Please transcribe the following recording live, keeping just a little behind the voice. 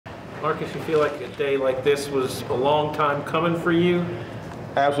Marcus, you feel like a day like this was a long time coming for you?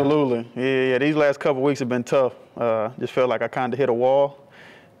 Absolutely. Yeah, these last couple of weeks have been tough. Just felt like I kind of hit a wall.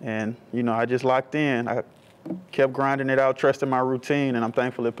 And, you know, I just locked in. I kept grinding it out, trusting my routine, and I'm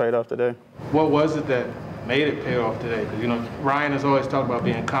thankful it paid off today. What was it that made it pay off today? Because, you know, Ryan has always talked about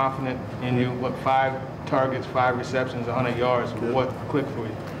being confident in you. What, 5 targets, 5 receptions, 100 yards. What clicked for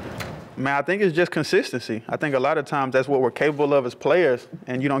you? Man, I think it's just consistency. I think a lot of times that's what we're capable of as players,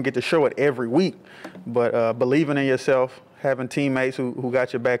 and you don't get to show it every week. But believing in yourself, having teammates who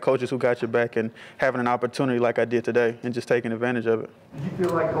got your back, coaches who got your back, and having an opportunity like I did today and just taking advantage of it. Did you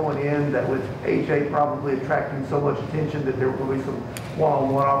feel like going in that with A.J. probably attracting so much attention that there were going to be some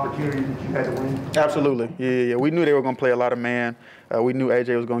one-on-one opportunities that you had to win? Absolutely. Yeah. We knew they were going to play a lot of man. We knew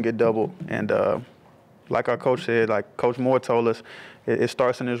A.J. was going to get doubled. And like our coach said, like Coach Moore told us, it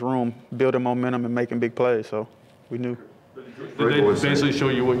starts in this room, building momentum and making big plays. So we knew. Did they basically show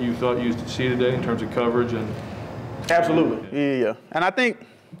you what you thought you used to see today in terms of coverage? And Absolutely, yeah. And I think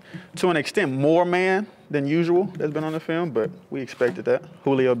to an extent more man than usual that's been on the film, but we expected that,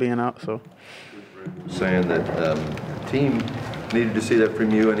 Julio being out, so. Saying that the team needed to see that from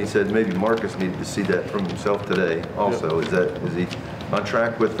you, and he said maybe Marcus needed to see that from himself today also. Yep. Is he on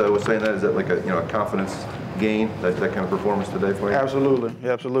track with saying that? Is that like a confidence gain, that kind of performance today for you?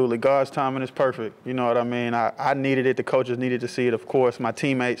 Absolutely. God's timing is perfect. You know what I mean? I needed it. The coaches needed to see it, of course, my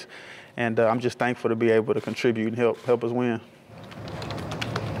teammates. And I'm just thankful to be able to contribute and help us win.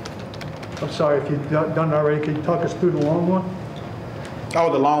 I'm sorry if you've done it already. Can you talk us through the long one?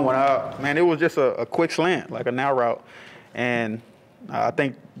 Oh, the long one. Man, it was just a quick slant, like a now route. And I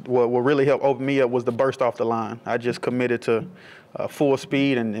think what really helped open me up was the burst off the line. I just committed to full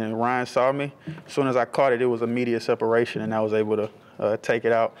speed, and Ryan saw me. As soon as I caught it, it was immediate separation, and I was able to take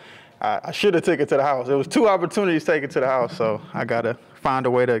it out. I should have taken it to the house. There was 2 opportunities to take it to the house, so I got to find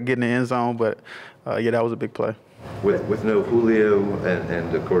a way to get in the end zone. But, yeah, that was a big play. With no Julio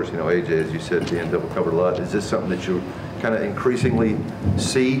and of course, you know, A.J., as you said, being double covered a lot, is this something that you kind of increasingly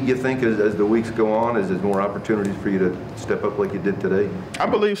see, you think, as the weeks go on? Is there more opportunities for you to step up like you did today? I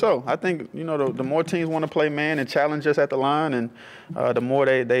believe so. I think, you know, the more teams want to play man and challenge us at the line, and the more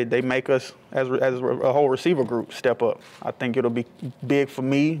they make us, as a whole receiver group, step up. I think it'll be big for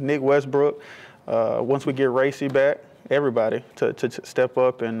me, Nick Westbrook, once we get Racy back, everybody to step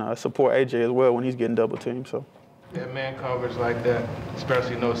up and support A.J. as well when he's getting double teamed. So. Yeah, man coverage like that,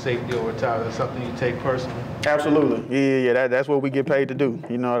 especially no safety over time, that's something you take personally? Absolutely. Yeah. That's what we get paid to do.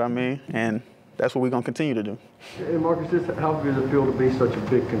 You know what I mean? And that's what we're going to continue to do. And Marcus, how good does it feel to be such a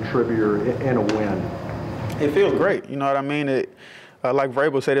big contributor in a win? It feels great. You know what I mean? Like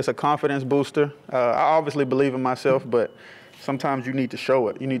Vrabel said, it's a confidence booster. I obviously believe in myself, but sometimes you need to show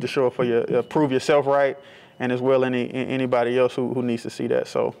it. You need to show it for prove yourself right, and as well anybody else who needs to see that.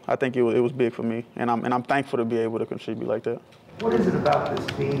 So I think it was big for me, and I'm thankful to be able to contribute like that. What is it about this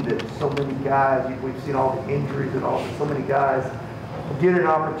team that so many guys, we've seen all the injuries and so many guys get an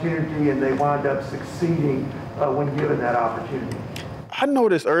opportunity and they wind up succeeding when given that opportunity? I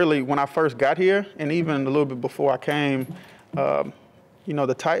noticed early when I first got here, and even a little bit before I came, you know,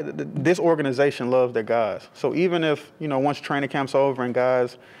 this organization loves their guys. So even if, you know, once training camp's over and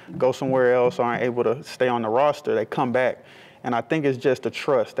guys go somewhere else or aren't able to stay on the roster, they come back. And I think it's just the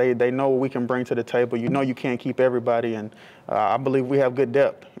trust. They know what we can bring to the table. You know you can't keep everybody, and I believe we have good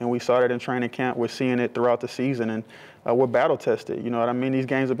depth. And we saw that in training camp. We're seeing it throughout the season, and we're battle-tested. You know what I mean? These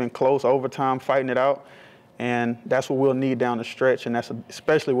games have been close, overtime, fighting it out. And that's what we'll need down the stretch, and that's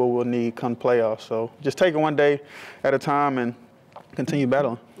especially what we'll need come playoffs. So just take it one day at a time and continue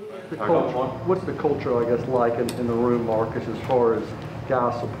battling. What's the culture, I guess, like in the room, Marcus, as far as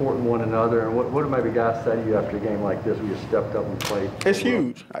guys supporting one another? And what do maybe guys say to you after a game like this where you stepped up and played? It's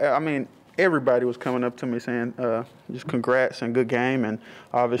huge. I mean, everybody was coming up to me saying just congrats and good game. And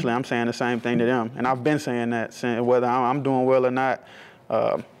obviously I'm saying the same thing to them. And I've been saying that, saying whether I'm doing well or not.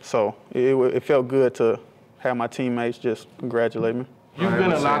 So it felt good to have my teammates just congratulate me. You've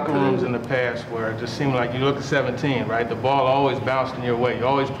been in locker rooms in the past where it just seemed like you look at 17, right? The ball always bounced in your way. You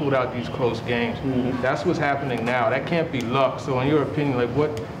always pulled out these close games. Mm-hmm. That's what's happening now. That can't be luck. So in your opinion, like,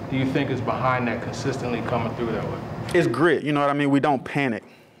 what do you think is behind that consistently coming through that way? It's grit. You know what I mean? We don't panic.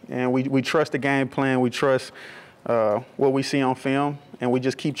 And we trust the game plan. We trust what we see on film, and we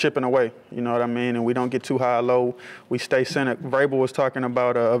just keep chipping away, you know what I mean? And we don't get too high or low. We stay centered. Vrabel was talking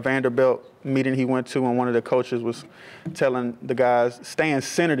about a Vanderbilt meeting he went to, and one of the coaches was telling the guys staying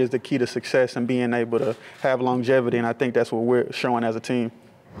centered is the key to success and being able to have longevity, and I think that's what we're showing as a team.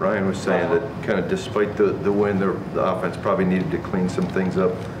 Ryan was saying that kind of despite the win, the offense probably needed to clean some things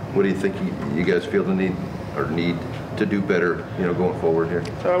up. What do you think you guys feel the need to do better, you know, going forward here?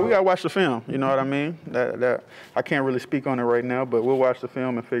 We got to watch the film, you know what I mean? That I can't really speak on it right now, but we'll watch the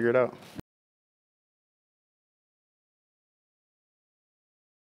film and figure it out.